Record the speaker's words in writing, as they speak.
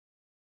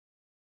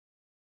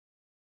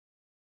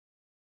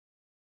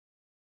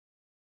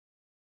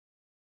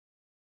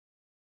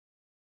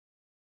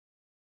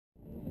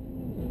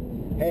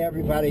Hey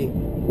everybody,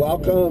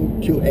 welcome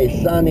to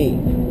a sunny,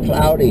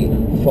 cloudy,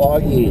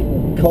 foggy,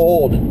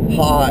 cold,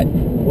 hot,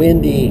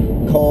 windy,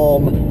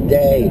 calm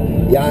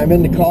day. Yeah, I'm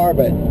in the car,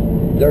 but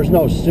there's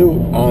no suit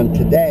on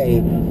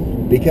today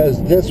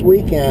because this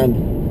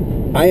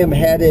weekend I am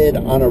headed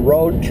on a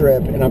road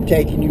trip and I'm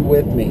taking you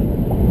with me.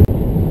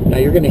 Now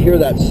you're going to hear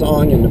that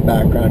song in the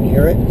background.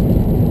 Hear it?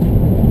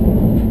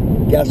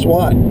 Guess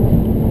what?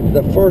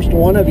 The first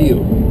one of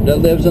you that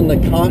lives in the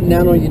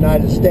continental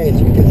United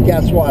States, because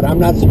guess what? I'm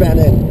not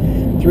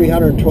spending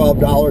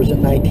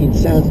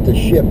 $312.19 to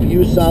ship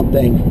you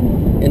something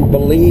in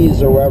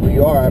Belize or wherever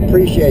you are. I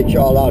appreciate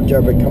y'all out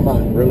there, but come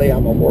on, really,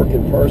 I'm a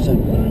working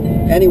person.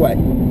 Anyway,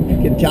 if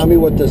you can tell me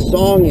what the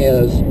song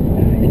is,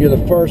 and you're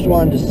the first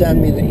one to send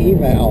me the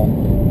email,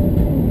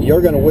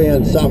 you're going to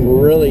win something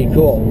really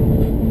cool.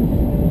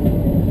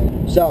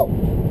 So,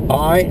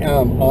 I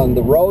am on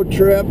the road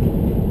trip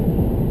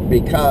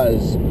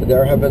because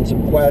there have been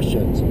some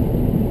questions.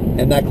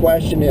 And that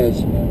question is,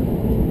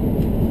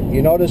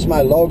 you notice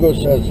my logo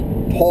says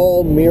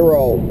Paul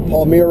Mero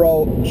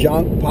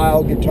Junk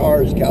Pile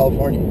Guitars,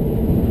 California.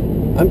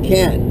 I'm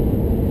Ken.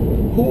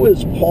 Who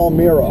is Paul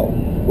Mero?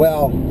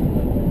 Well,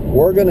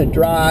 we're going to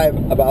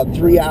drive about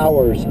 3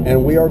 hours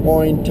and we are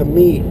going to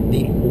meet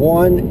the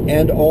one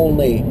and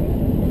only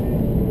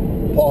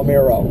Paul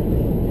Mero.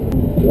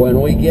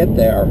 When we get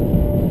there,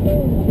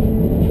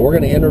 we're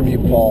going to interview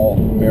Paul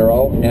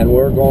Mero and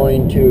we're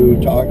going to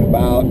talk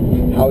about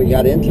how he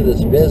got into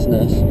this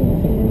business.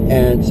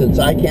 And since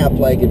I can't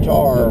play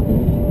guitar,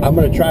 I'm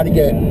going to try to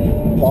get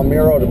Paul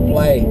Mero to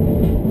play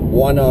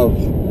one of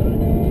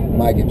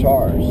my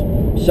guitars.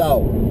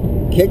 So,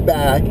 kick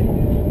back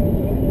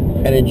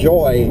and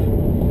enjoy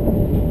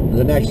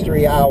the next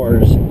 3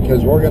 hours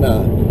because we're going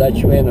to let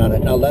you in on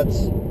it. Now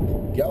let's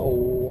go.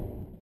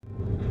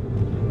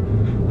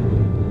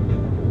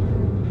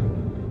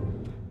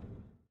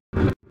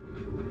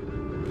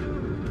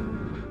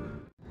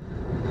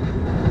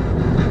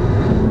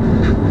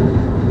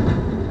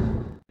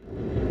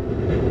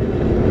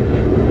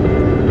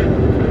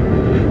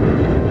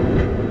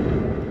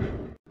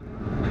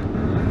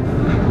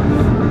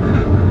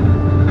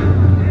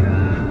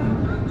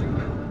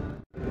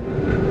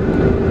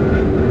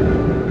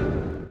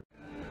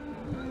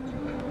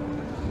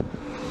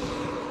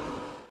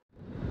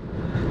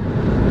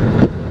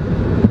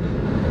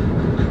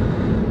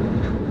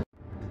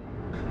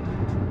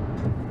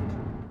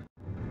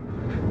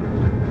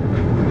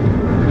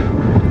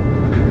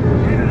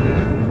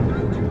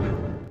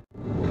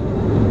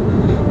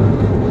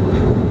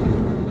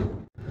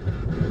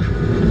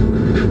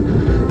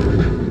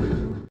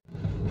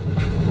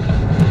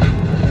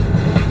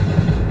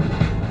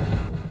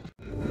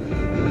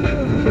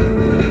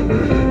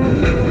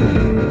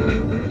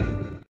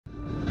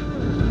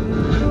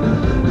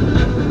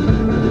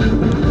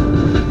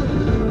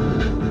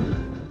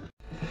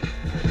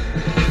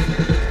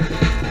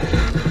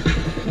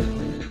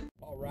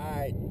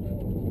 Alright,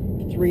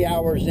 3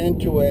 hours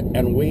into it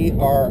and we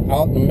are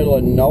out in the middle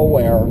of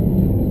nowhere,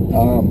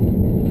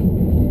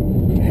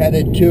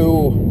 headed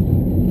to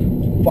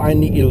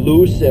find the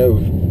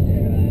elusive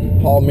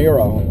Paul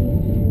Mero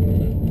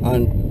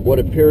on what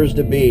appears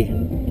to be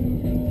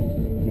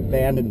an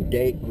abandoned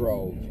date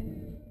grove.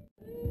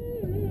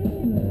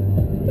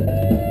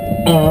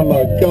 I'm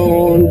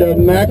a-going to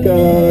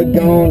Mecca,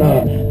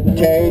 gonna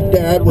take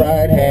that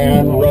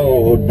right-hand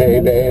road,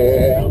 baby.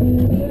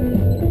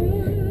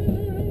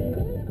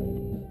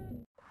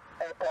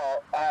 Hey,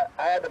 Paul, I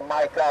had the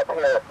mic up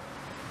here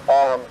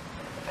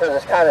because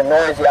it's kind of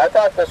noisy. I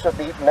thought this would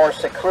be more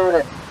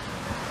secluded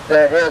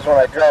than it is when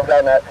I drove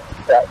down that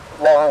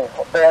long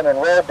abandoned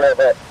road there.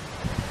 But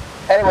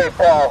anyway,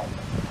 Paul,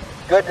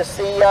 good to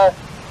see you.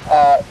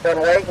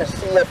 Been waiting to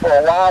see you for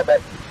a while,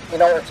 but you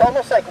know, it's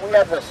almost like we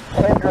have this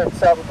kindred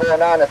something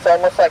going on. It's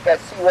almost like I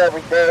see you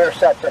every day or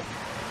something.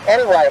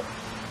 Anyway,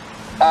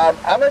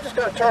 I'm just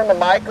going to turn the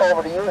mic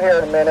over to you here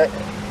in a minute.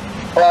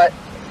 But,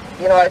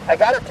 you know, I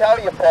got to tell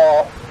you,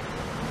 Paul,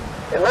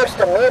 it looks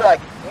to me like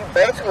you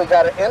basically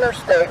got an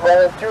interstate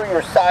running through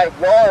your side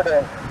yard.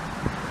 And,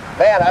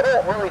 man, I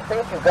don't really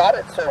think you got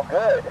it so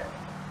good.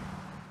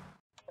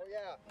 Oh,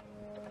 yeah.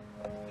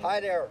 Hi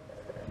there.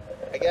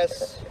 I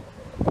guess.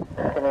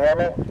 Can you hear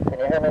me? Can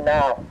you hear me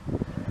now?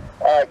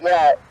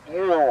 Yeah,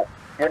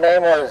 your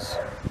name was,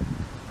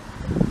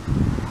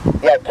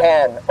 yeah,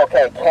 Ken.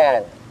 Okay,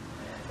 Ken.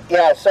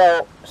 Yeah,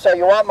 so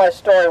you want my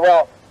story?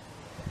 Well,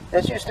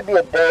 this used to be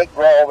a date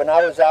grove, and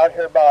I was out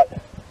here about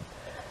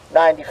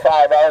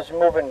 95. I was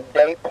moving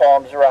date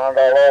palms around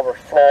all over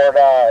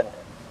Florida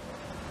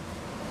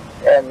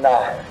and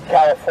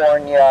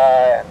California.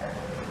 And,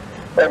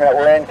 wait a minute,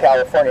 we're in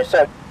California.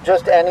 So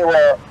just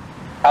anywhere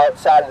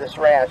outside of this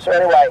ranch. So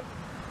anyway,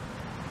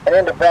 and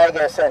into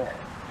Vegas, and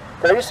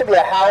there used to be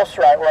a house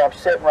right where I'm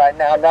sitting right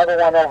now, another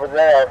one over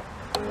there.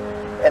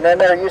 And then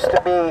there used to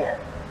be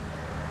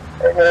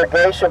an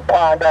irrigation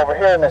pond over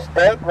here, and this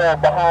date grove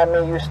behind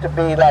me used to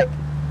be like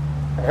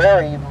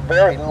very,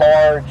 very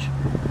large,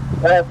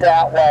 went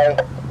that way.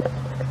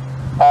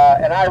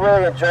 And I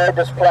really enjoyed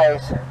this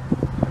place.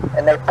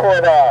 and they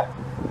put a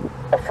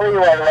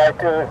freeway right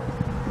through it,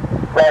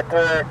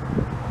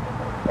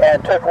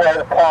 and took away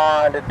the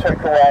pond and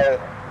took away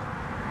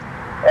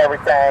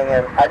everything.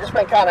 And I've just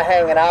been kind of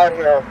hanging out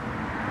here.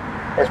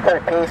 It's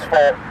pretty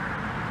peaceful,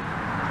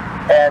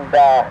 and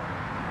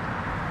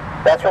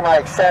that's where my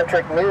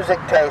eccentric music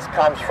taste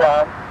comes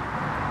from.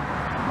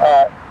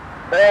 But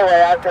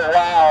anyway, after a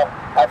while,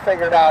 I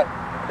figured out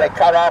they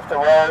cut off the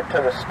road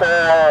to the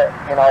store.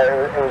 You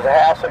know, it was a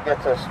hassle to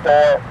get to the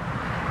store.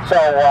 So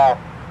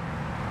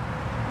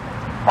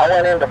I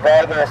went into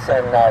Vegas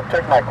and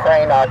took my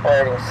crane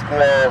operating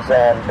skills,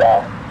 and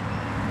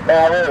man,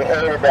 I really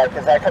hated that,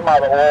 because I come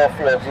out of the oil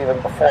fields even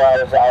before I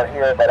was out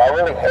here, but I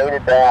really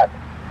hated that.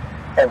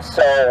 And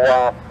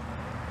so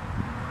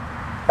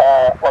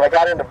when I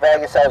got into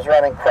Vegas, I was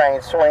running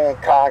cranes, swinging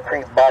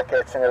concrete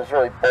buckets, and it was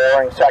really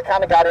boring. So I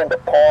kind of got into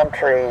palm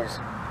trees,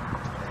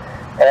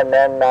 and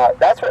then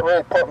that's what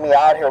really put me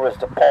out here, was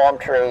the palm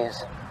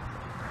trees.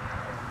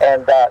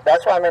 And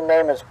that's why my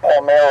name is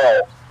Paul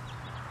Mero.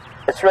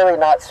 It's really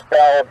not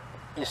spelled,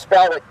 you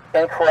spelled it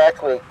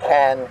incorrectly,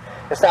 Ken.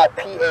 It's not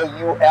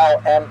P-A-U-L-M-E-R-O,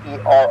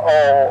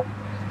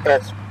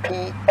 it's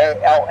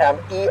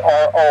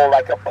P-A-L-M-E-R-O,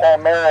 like a Paul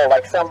Mero,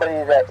 like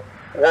somebody that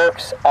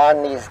works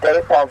on these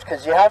date palms,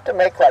 because you have to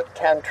make like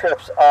 10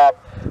 trips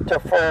up to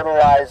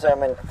fertilize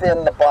them and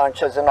thin the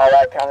bunches and all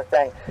that kind of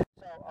thing. So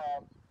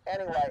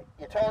anyway,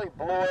 you totally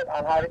blew it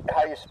on how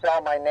you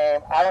spell my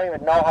name. I don't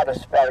even know how to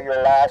spell your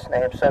last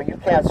name, so you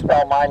can't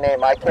spell my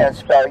name, I can't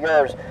spell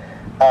yours.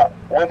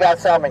 We got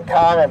something in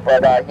common,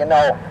 but you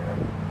know,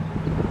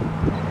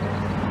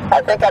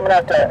 I think I'm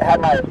going to have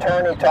my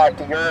attorney talk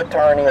to your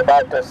attorney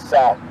about this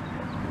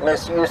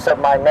misuse of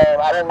my name.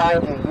 I don't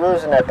mind you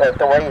using it, but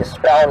the way you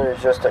spelled it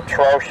is just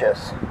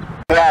atrocious.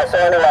 Yeah, so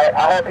anyway,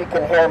 I hope you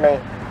can hear me.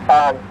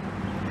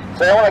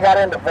 So then when I got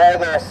into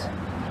Vegas,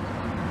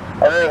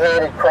 I really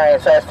hated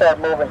cranes, so I started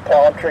moving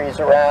palm trees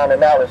around,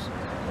 and that was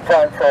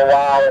fun for a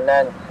while. And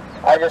then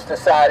I just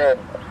decided,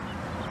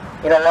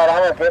 you know what,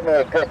 I'm going to get me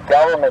a good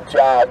government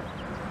job.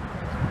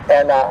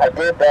 And I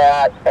did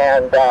that,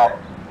 and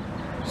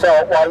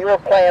so while you were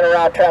playing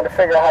around trying to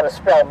figure out how to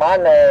spell my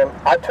name,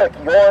 I took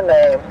your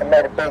name and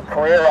made a big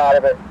career out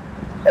of it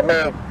and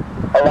made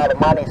a lot of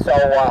money. So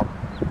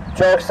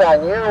joke's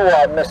on you,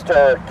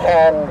 Mr.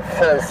 Ken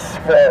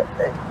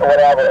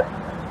whatever.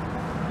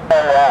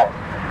 So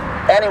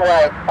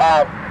anyway,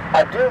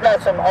 I do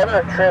got some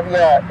other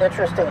trivia,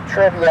 interesting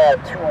trivia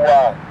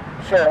to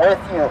share with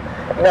you.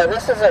 You know,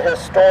 this is a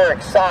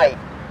historic site.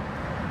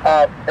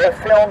 They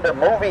filmed a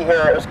movie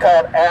here. It was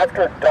called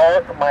After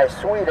Dark, My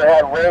Sweet. It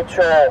had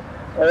Rachel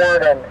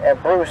Ward and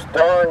Bruce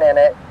Dern in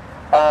it,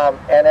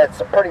 and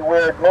it's a pretty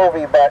weird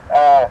movie, but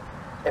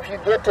if you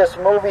get this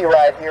movie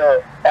right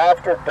here,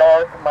 After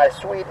Dark, My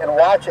Sweet, and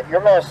watch it,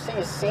 you're going to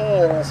see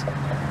scenes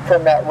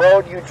from that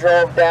road you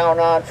drove down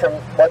on, from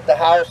what the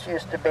house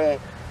used to be,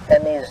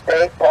 and these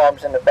date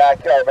palms in the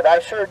backyard. But I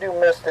sure do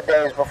miss the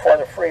days before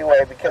the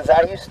freeway, because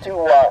I used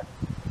to,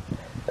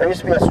 there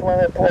used to be a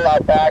swimming pool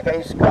out back. I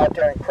used to go out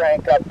there and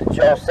crank up to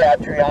Joe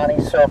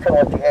Satriani surfing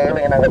with the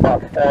Alien at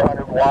about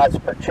 400 watts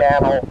per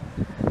channel,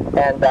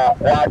 and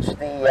watch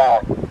the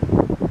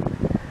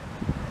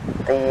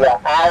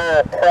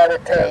owl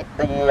predate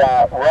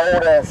the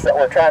rodents that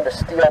were trying to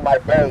steal my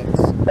dates.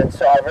 And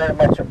so I very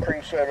much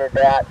appreciated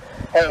that.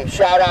 Hey,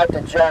 shout out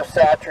to Joe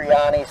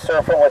Satriani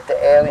surfing with the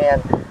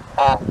Alien.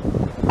 I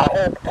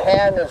hope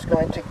Ken is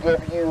going to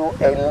give you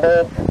a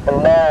link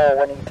below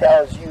when he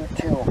tells you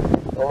to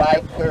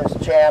like his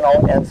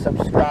channel and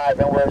subscribe,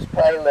 and where his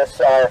playlists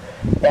are,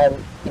 and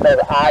you know,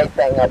 the eye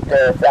thing up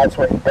there, if that's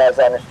what he does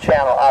on his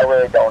channel. I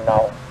really don't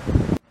know.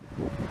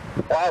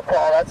 Wow,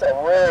 Paul, that's a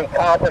really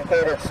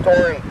complicated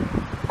story.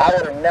 I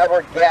would have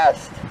never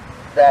guessed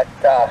that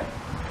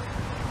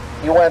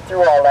you went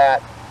through all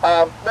that.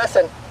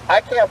 Listen,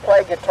 I can't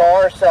play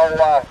guitar, so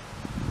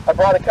I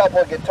brought a couple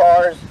of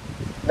guitars.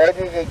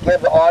 Maybe you could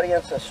give the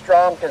audience a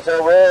strum, because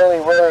they're really,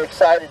 really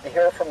excited to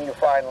hear from you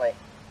finally.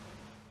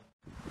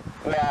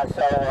 Yeah,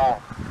 so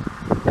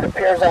it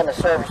appears on the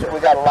surface that we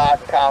got a lot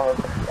in common,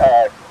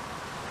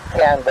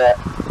 Ken, but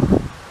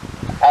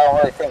I don't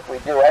really think we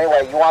do.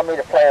 Anyway, you want me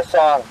to play a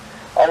song?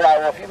 All right.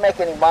 Well, if you make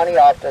any money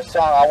off this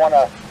song, I want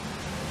a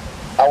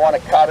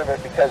cut of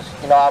it, because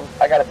you know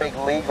I got a big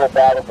legal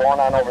battle going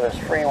on over this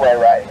freeway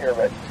right here.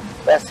 But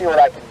let's see what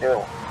I can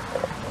do.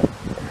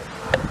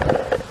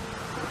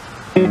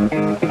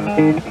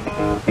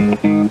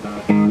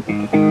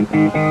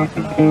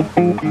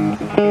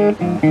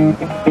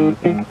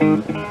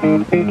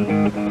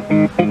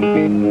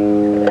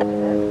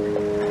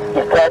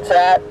 You catch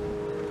that?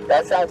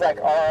 That sounds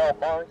like R.L.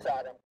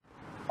 Burnside.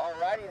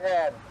 Alrighty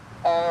then.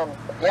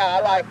 Yeah, I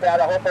like that.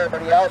 I hope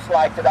everybody else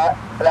liked it.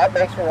 That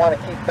makes me want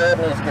to keep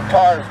building these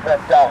guitars. But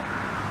yeah,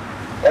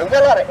 you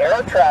got a lot of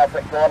air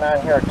traffic going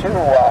on here too.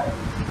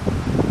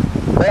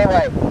 But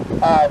anyway,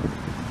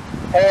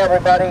 hey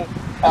everybody.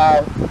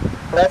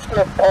 Let's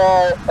give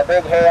Paul a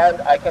big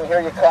hand. I can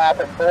hear you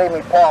clapping. Believe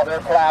me, Paul, they're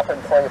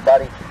clapping for you,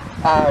 buddy.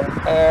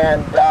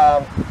 And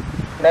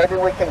maybe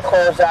we can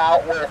close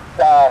out with,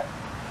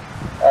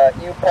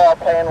 you, Paul,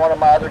 playing one of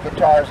my other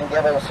guitars and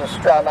giving us a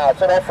strum out.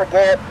 So don't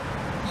forget,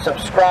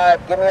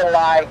 subscribe, give me a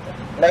like,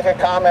 make a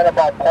comment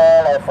about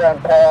Paul, our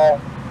friend Paul.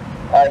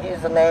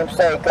 He's the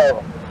namesake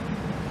of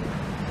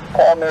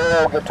Paul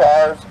Mero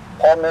Guitars,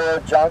 Paul Mero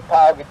Junk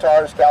Pile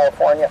Guitars,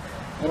 California.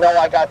 You know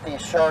I got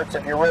these shirts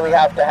if you really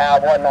have to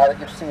have one now that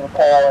you've seen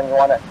Paul and you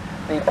want to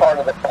be part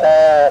of the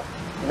Paul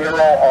Mero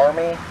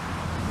Army.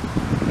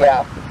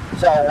 Yeah,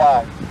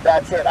 so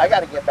that's it. I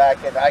got to get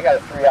back in. I got a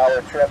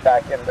 3-hour trip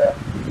back into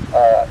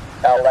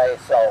LA,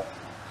 so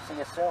see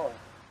you soon.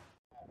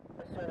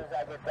 As soon as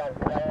I get done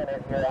playing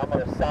it here, I'm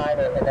going to sign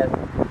it, and then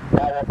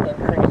that will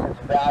increase its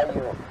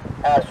value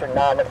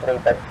astronomically.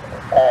 But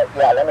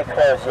yeah, let me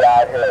close you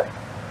out here,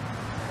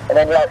 and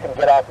then y'all can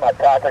get off my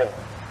property.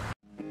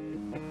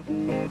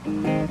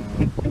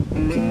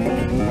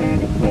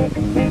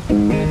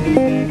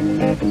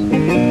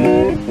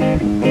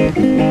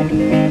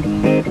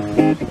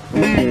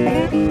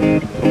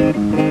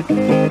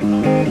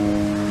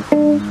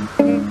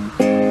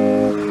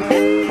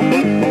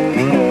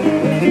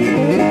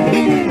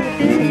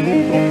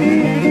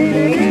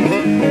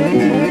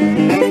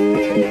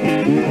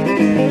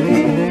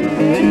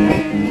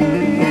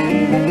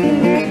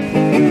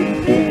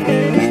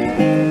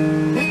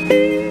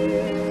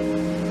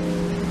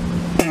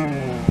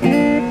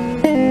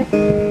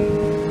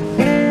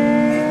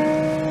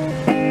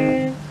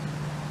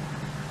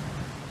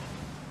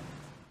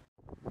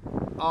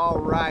 All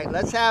right,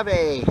 let's have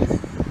a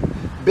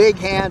big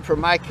hand for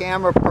my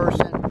camera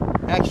person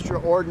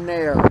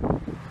extraordinaire.